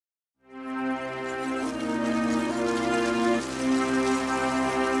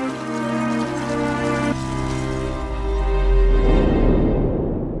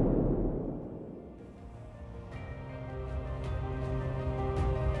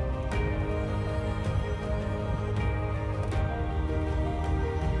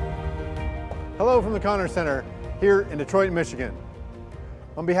Hello from the Connor Center here in Detroit, Michigan.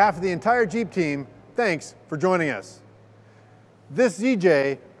 On behalf of the entire Jeep team, thanks for joining us. This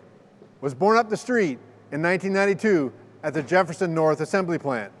ZJ was born up the street in 1992 at the Jefferson North Assembly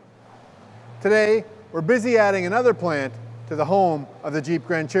Plant. Today, we're busy adding another plant to the home of the Jeep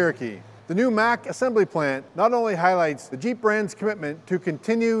Grand Cherokee. The new Mack assembly plant not only highlights the Jeep brand's commitment to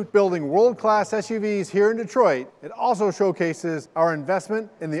continue building world-class SUVs here in Detroit, it also showcases our investment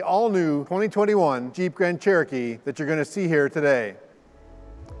in the all-new 2021 Jeep Grand Cherokee that you're going to see here today.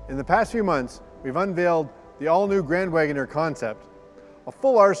 In the past few months, we've unveiled the all-new Grand Wagoner concept, a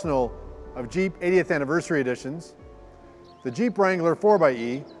full arsenal of Jeep 80th anniversary editions, the Jeep Wrangler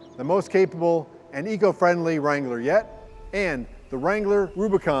 4xe, the most capable and eco-friendly Wrangler yet, and the Wrangler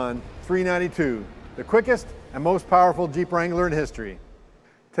Rubicon 392, the quickest and most powerful Jeep Wrangler in history.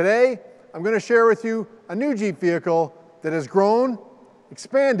 Today, I'm going to share with you a new Jeep vehicle that has grown,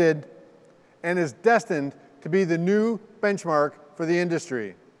 expanded, and is destined to be the new benchmark for the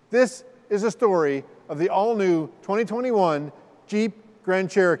industry. This is a story of the all-new 2021 Jeep Grand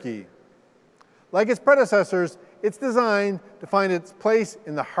Cherokee. Like its predecessors, it's designed to find its place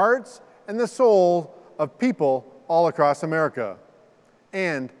in the hearts and the souls of people all across America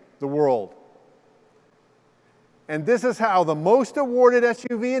and the world. And this is how the most awarded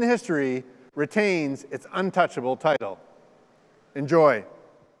SUV in history retains its untouchable title. Enjoy.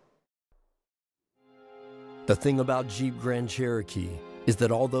 The thing about Jeep Grand Cherokee is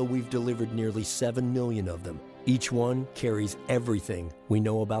that although we've delivered nearly 7 million of them, each one carries everything we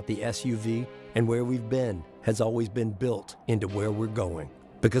know about the SUV, and where we've been has always been built into where we're going.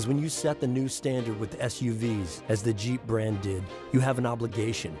 Because when you set the new standard with SUVs, as the Jeep brand did, you have an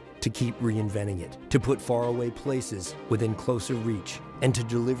obligation to keep reinventing it, to put faraway places within closer reach, and to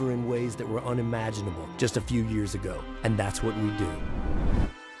deliver in ways that were unimaginable just a few years ago. And that's what we do.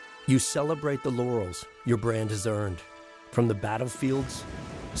 You celebrate the laurels your brand has earned, from the battlefields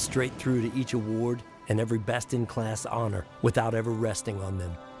straight through to each award and every best-in-class honor, without ever resting on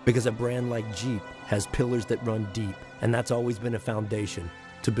them. Because a brand like Jeep has pillars that run deep, and that's always been a foundation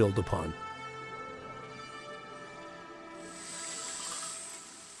to build upon.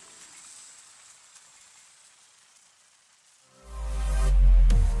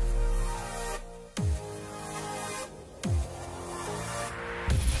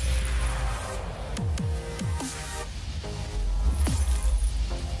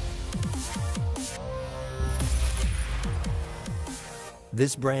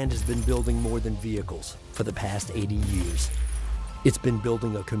 This brand has been building more than vehicles for the past 80 years. It's been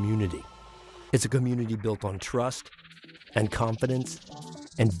building a community. It's a community built on trust and confidence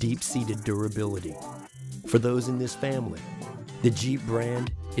and deep-seated durability. For those in this family, the Jeep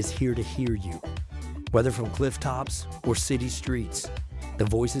brand is here to hear you. Whether from cliff tops or city streets, the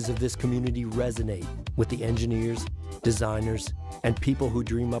voices of this community resonate with the engineers, designers, and people who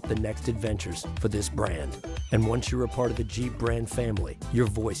dream up the next adventures for this brand. And once you're a part of the Jeep brand family, your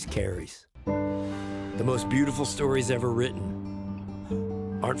voice carries. The most beautiful stories ever written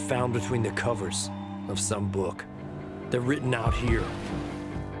aren't found between the covers of some book. They're written out here.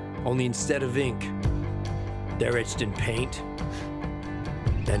 Only instead of ink, they're etched in paint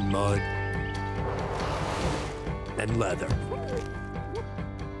and mud and leather.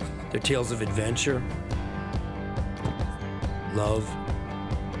 They're tales of adventure, love,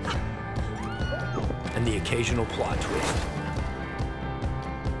 and the occasional plot twist.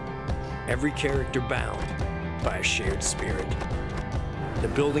 Every character bound by a shared spirit. The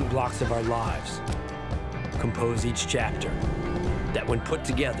building blocks of our lives compose each chapter that, when put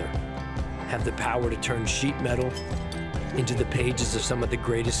together, have the power to turn sheet metal into the pages of some of the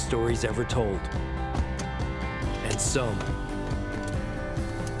greatest stories ever told, and some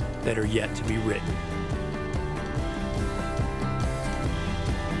that are yet to be written.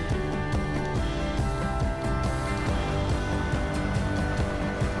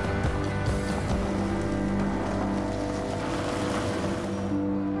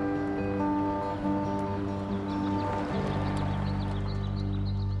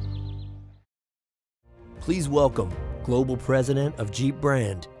 Please welcome Global President of Jeep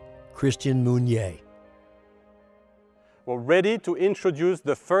Brand, Christian Mounier. We're ready to introduce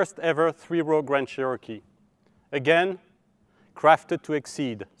the first ever three-row Grand Cherokee. Again, crafted to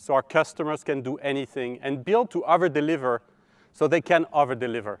exceed, so our customers can do anything, and built to over-deliver, so they can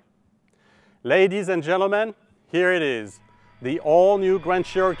over-deliver. Ladies and gentlemen, here it is, the all-new Grand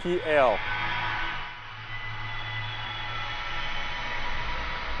Cherokee L.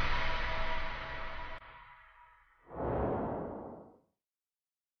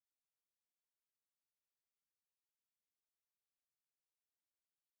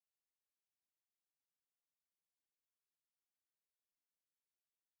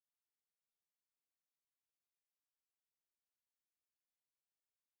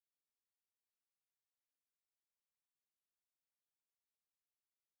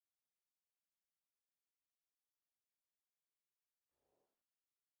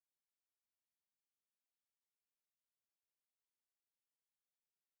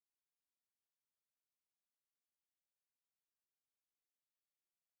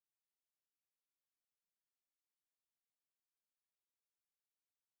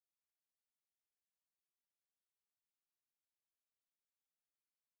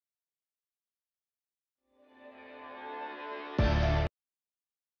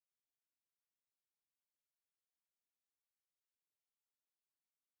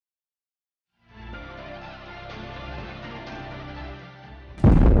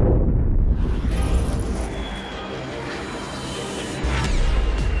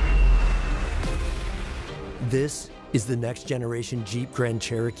 This is the next generation Jeep Grand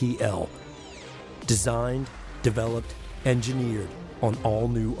Cherokee L. Designed, developed, engineered on all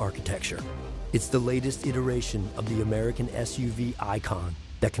new architecture. It's the latest iteration of the American SUV icon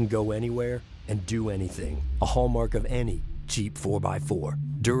that can go anywhere and do anything, a hallmark of any Jeep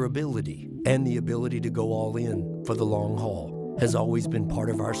 4x4. Durability and the ability to go all in for the long haul has always been part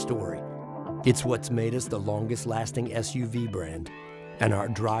of our story. It's what's made us the longest lasting SUV brand, and our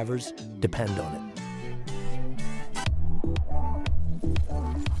drivers depend on it.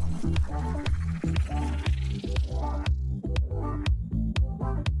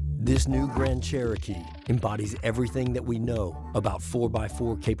 This new Grand Cherokee embodies everything that we know about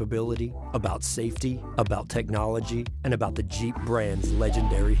 4x4 capability, about safety, about technology, and about the Jeep brand's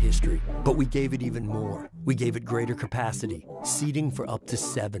legendary history. But we gave it even more. We gave it greater capacity, seating for up to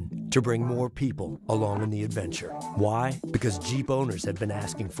 7, to bring more people along in the adventure. Why? Because Jeep owners have been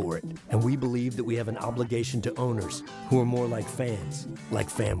asking for it, and we believe that we have an obligation to owners who are more like fans, like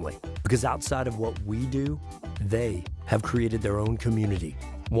family. Because outside of what we do, they have created their own community.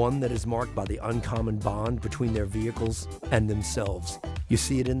 One that is marked by the uncommon bond between their vehicles and themselves. You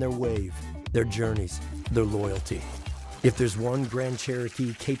see it in their wave, their journeys, their loyalty. If there's one Grand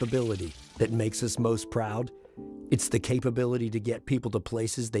Cherokee capability that makes us most proud, it's the capability to get people to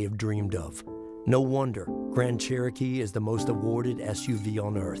places they have dreamed of. No wonder Grand Cherokee is the most awarded SUV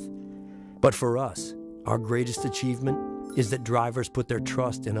on earth. But for us, our greatest achievement is that drivers put their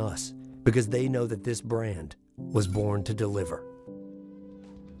trust in us because they know that this brand was born to deliver.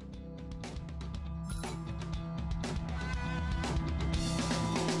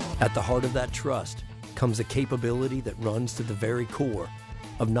 At the heart of that trust comes a capability that runs to the very core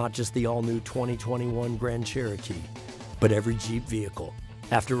of not just the all-new 2021 Grand Cherokee, but every Jeep vehicle.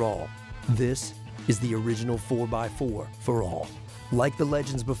 After all, this is the original 4x4 for all. Like the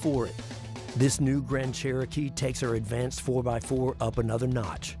legends before it, this new Grand Cherokee takes our advanced 4x4 up another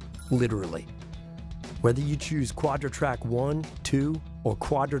notch, literally. Whether you choose QuadraTrack 1, 2, or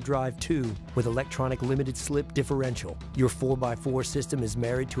QuadraDrive 2 with electronic limited slip differential, your 4x4 system is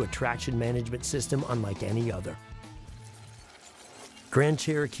married to a traction management system unlike any other. Grand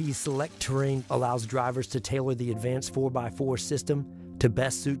Cherokee Select Terrain allows drivers to tailor the advanced 4x4 system to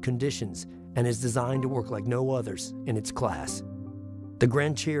best suit conditions and is designed to work like no others in its class. The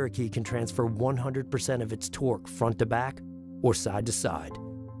Grand Cherokee can transfer 100% of its torque front to back or side to side.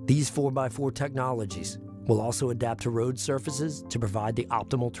 These 4x4 technologies will also adapt to road surfaces to provide the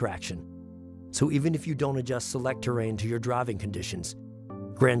optimal traction. So even if you don't adjust Select Terrain to your driving conditions,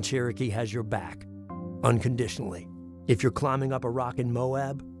 Grand Cherokee has your back, unconditionally. If you're climbing up a rock in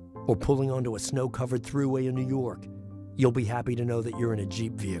Moab or pulling onto a snow-covered thruway in New York, you'll be happy to know that you're in a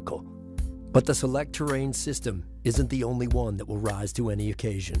Jeep vehicle. But the Select Terrain system isn't the only one that will rise to any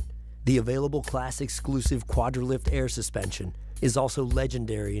occasion. The available class-exclusive Quadralift air suspension is also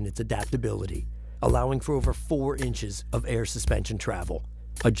legendary in its adaptability, allowing for over 4 inches of air suspension travel.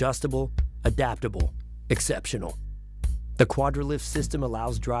 Adjustable, adaptable, exceptional. The Quadralift system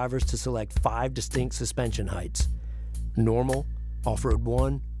allows drivers to select 5 distinct suspension heights: normal, off-road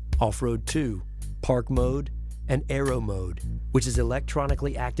 1, off-road 2, park mode, and aero mode, which is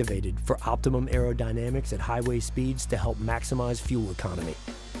electronically activated for optimum aerodynamics at highway speeds to help maximize fuel economy.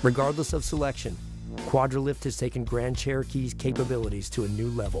 Regardless of selection, Quadralift has taken Grand Cherokee's capabilities to a new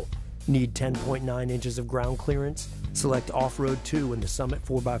level. Need 10.9 inches of ground clearance? Select Off-Road 2 in the Summit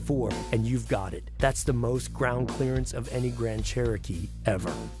 4x4 and you've got it. That's the most ground clearance of any Grand Cherokee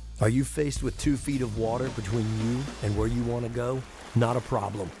ever. Are you faced with 2 feet of water between you and where you want to go? Not a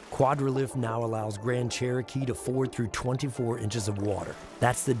problem. Quadralift now allows Grand Cherokee to ford through 24 inches of water.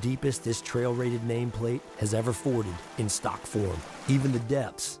 That's the deepest this trail-rated nameplate has ever forded in stock form. Even the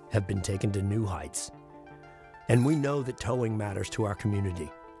depths have been taken to new heights. And we know that towing matters to our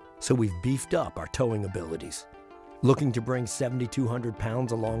community, so we've beefed up our towing abilities. Looking to bring 7,200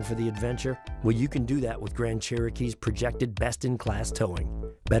 pounds along for the adventure? Well, you can do that with Grand Cherokee's projected best-in-class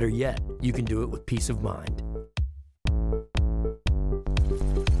towing. Better yet, you can do it with peace of mind.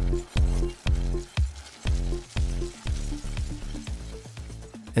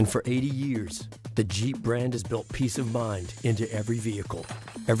 And for 80 years, the Jeep brand has built peace of mind into every vehicle,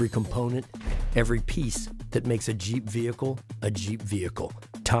 every component, every piece that makes a Jeep vehicle a Jeep vehicle.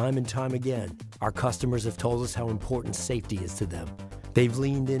 Time and time again, our customers have told us how important safety is to them. They've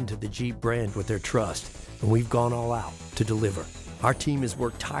leaned into the Jeep brand with their trust, and we've gone all out to deliver. Our team has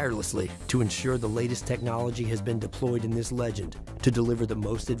worked tirelessly to ensure the latest technology has been deployed in this legend to deliver the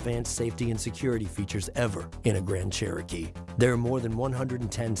most advanced safety and security features ever in a Grand Cherokee. There are more than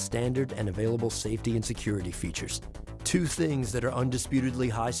 110 standard and available safety and security features. Two things that are undisputedly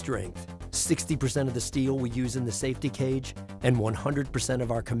high strength: 60% of the steel we use in the safety cage, and 100% of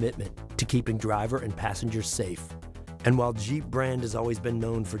our commitment to keeping driver and passengers safe. And while Jeep brand has always been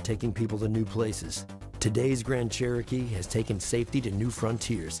known for taking people to new places, today's Grand Cherokee has taken safety to new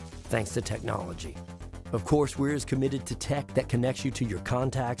frontiers thanks to technology. Of course, we're as committed to tech that connects you to your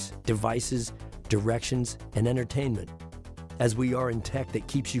contacts, devices, directions, and entertainment as we are in tech that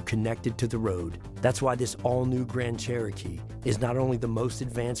keeps you connected to the road. That's why this all-new Grand Cherokee is not only the most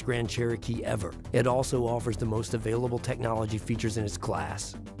advanced Grand Cherokee ever, it also offers the most available technology features in its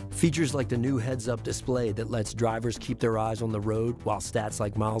class. Features like the new heads-up display that lets drivers keep their eyes on the road, while stats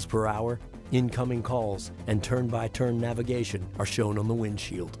like miles per hour, incoming calls, and turn-by-turn navigation are shown on the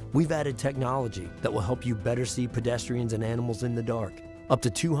windshield. We've added technology that will help you better see pedestrians and animals in the dark, up to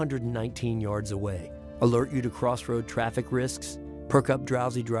 219 yards away, alert you to crossroad traffic risks, perk up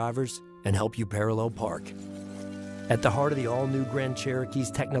drowsy drivers, and help you parallel park. At the heart of the all-new Grand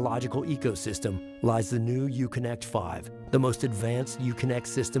Cherokee's technological ecosystem lies the new Uconnect 5, the most advanced Uconnect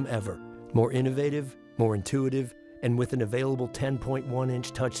system ever. More innovative, more intuitive, and with an available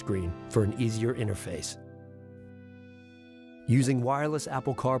 10.1-inch touchscreen for an easier interface. Using wireless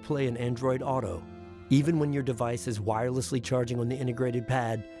Apple CarPlay and Android Auto, even when your device is wirelessly charging on the integrated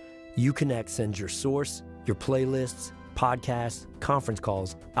pad, Uconnect sends your source, your playlists, podcasts, conference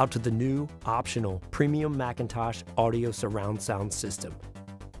calls out to the new, optional, premium Macintosh audio surround sound system.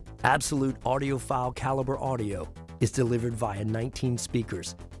 Absolute audiophile caliber audio is delivered via 19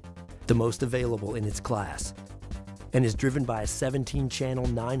 speakers, the most available in its class, and is driven by a 17-channel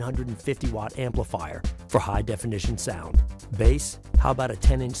 950-watt amplifier for high-definition sound. Bass? How about a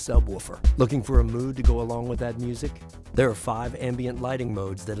 10-inch subwoofer? Looking for a mood to go along with that music? There are 5 ambient lighting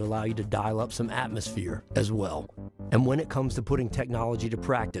modes that allow you to dial up some atmosphere as well. And when it comes to putting technology to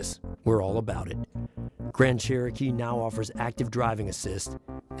practice, we're all about it. Grand Cherokee now offers active driving assist,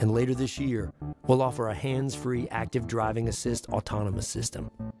 and later this year, we'll offer a hands-free active driving assist autonomous system.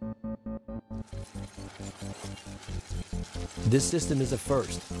 This system is a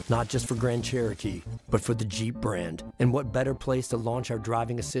first, not just for Grand Cherokee, but for the Jeep brand. And what better place to launch our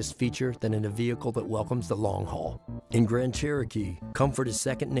driving assist feature than in a vehicle that welcomes the long haul? In Grand Cherokee, comfort is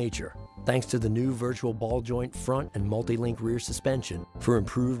second nature, thanks to the new virtual ball joint front and multi-link rear suspension for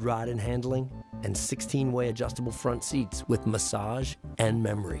improved ride and handling, and 16-way adjustable front seats with massage and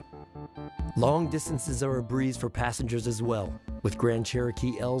memory. Long distances are a breeze for passengers as well, with Grand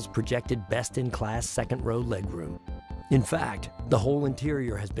Cherokee L's projected best-in-class second-row legroom. In fact, the whole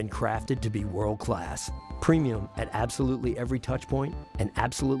interior has been crafted to be world-class, premium at absolutely every touchpoint, and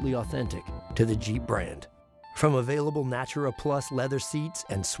absolutely authentic to the Jeep brand. From available Natura Plus leather seats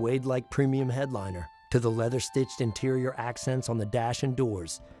and suede-like premium headliner to the leather-stitched interior accents on the dash and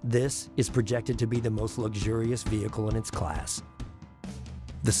doors, this is projected to be the most luxurious vehicle in its class.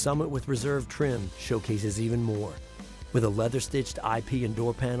 The Summit with Reserve trim showcases even more, with a leather-stitched IP and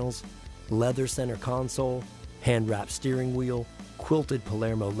door panels, leather center console, hand-wrapped steering wheel, quilted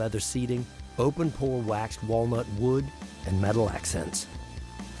Palermo leather seating, open-pore waxed walnut wood, and metal accents.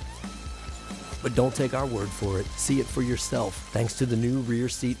 But don't take our word for it. See it for yourself thanks to the new rear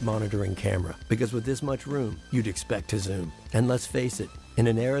seat monitoring camera, because with this much room, you'd expect to zoom. And let's face it, in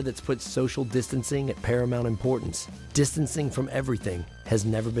an era that's put social distancing at paramount importance, distancing from everything has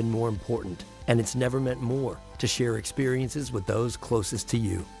never been more important, and it's never meant more to share experiences with those closest to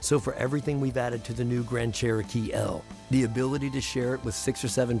you. So for everything we've added to the new Grand Cherokee L, the ability to share it with 6 or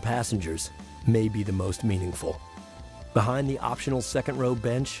 7 passengers may be the most meaningful. Behind the optional second-row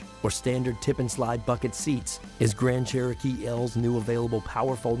bench or standard tip-and-slide bucket seats is Grand Cherokee L's new available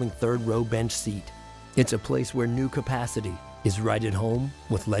power-folding third-row bench seat. It's a place where new capacity is right at home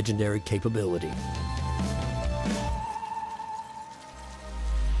with legendary capability.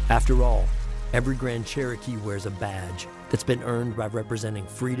 After all, every Grand Cherokee wears a badge that's been earned by representing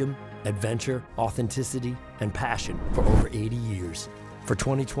freedom, adventure, authenticity, and passion for over 80 years. For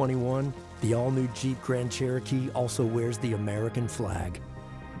 2021, the all-new Jeep Grand Cherokee also wears the American flag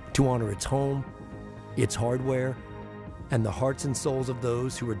to honor its home, its hardware, and the hearts and souls of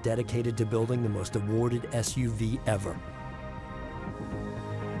those who are dedicated to building the most awarded SUV ever.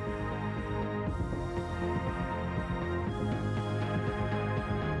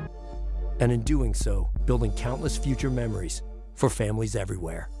 And in doing so, building countless future memories for families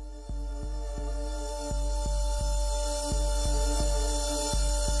everywhere.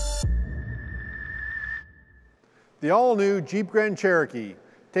 The all-new Jeep Grand Cherokee,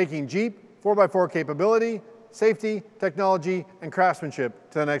 taking Jeep 4x4 capability, safety, technology, and craftsmanship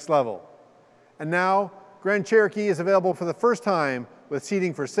to the next level. And now, Grand Cherokee is available for the first time with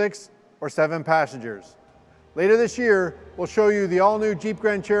seating for 6 or 7 passengers. Later this year, we'll show you the all-new Jeep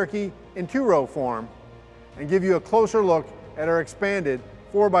Grand Cherokee in two-row form and give you a closer look at our expanded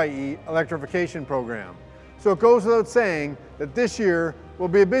 4xe electrification program. So it goes without saying that this year will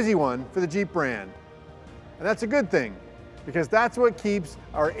be a busy one for the Jeep brand. And that's a good thing, because that's what keeps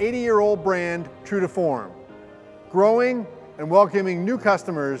our 80-year-old brand true to form, growing and welcoming new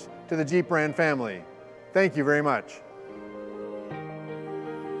customers to the Jeep brand family. Thank you very much.